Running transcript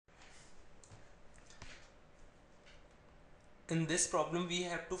In this problem, we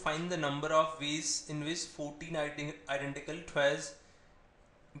have to find the number of ways in which 14 identical toys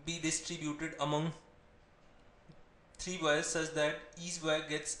be distributed among 3 boys such that each boy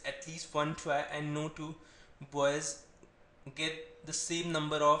gets at least one toy and no 2 boys get the same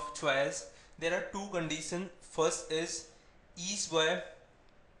number of toys. There are two conditions. First is each boy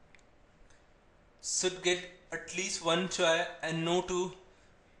should get at least one toy and no 2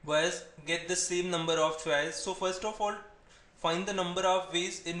 boys get the same number of toys. So first of all, find the number of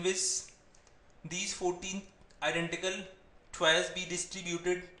ways in which these 14 identical toys be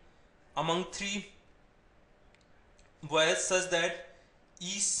distributed among 3 boys such that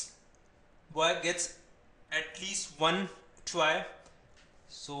each boy gets at least one toy.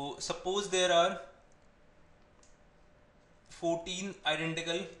 So suppose there are 14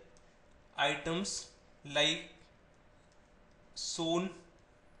 identical items like shown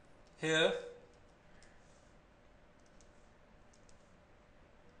here.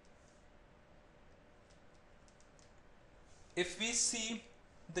 If we see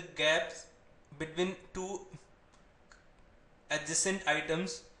the gaps between two adjacent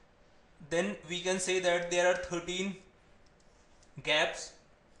items, then we can say that there are 13 gaps,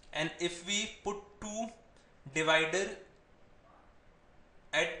 and if we put two divider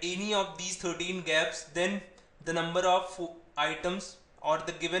at any of these 13 gaps, then the number of items or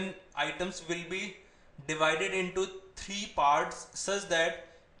the given items will be divided into 3 parts such that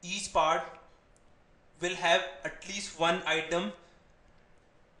each part will have at least one item.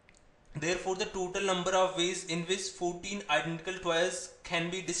 Therefore, the total number of ways in which 14 identical toys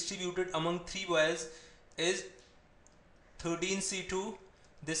can be distributed among 3 boys is 13C2.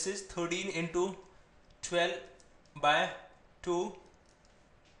 This is 13 into 12 by 2,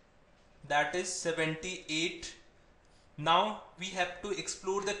 that is 78. Now we have to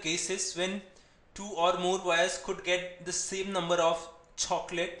explore the cases when 2 or more boys could get the same number of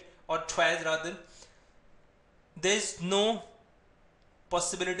chocolate or toys rather. There is no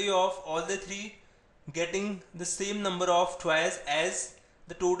possibility of all the 3 getting the same number of toys, as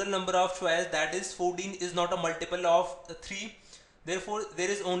the total number of toys, that is 14, is not a multiple of 3. Therefore, there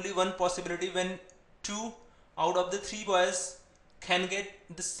is only one possibility when 2 out of the 3 boys can get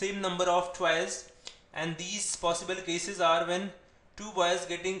the same number of toys, and these possible cases are when 2 boys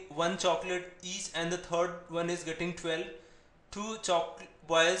getting 1 chocolate each and the third one is getting 12, 2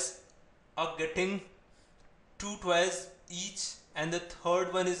 boys are getting 2 toys each and the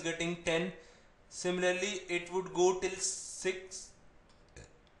third one is getting 10. Similarly, it would go till 6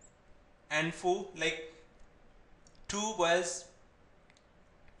 and 4, like 2 boys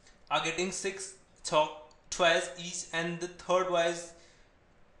are getting 6 toys each and the third boy is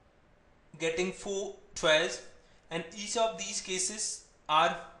getting 4 toys, and each of these cases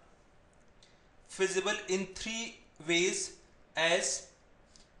are feasible in 3 ways, as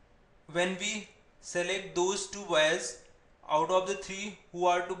when we select those 2 boys out of the 3 who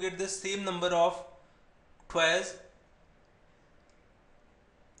are to get the same number of toys,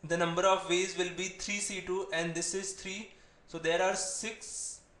 the number of ways will be 3C2 and this is 3. So there are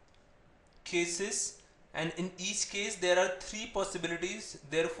 6 cases, and in each case there are 3 possibilities.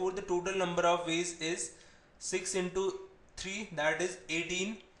 Therefore, the total number of ways is 6 into 3, that is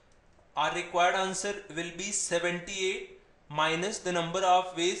 18. Our required answer will be 78 minus the number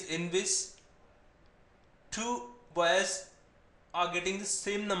of ways in which 2 boys are getting the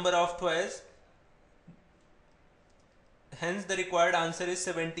same number of toys. Hence the required answer is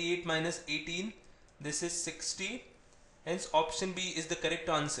 78 minus 18. This is 60. Hence option B is the correct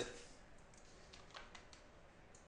answer.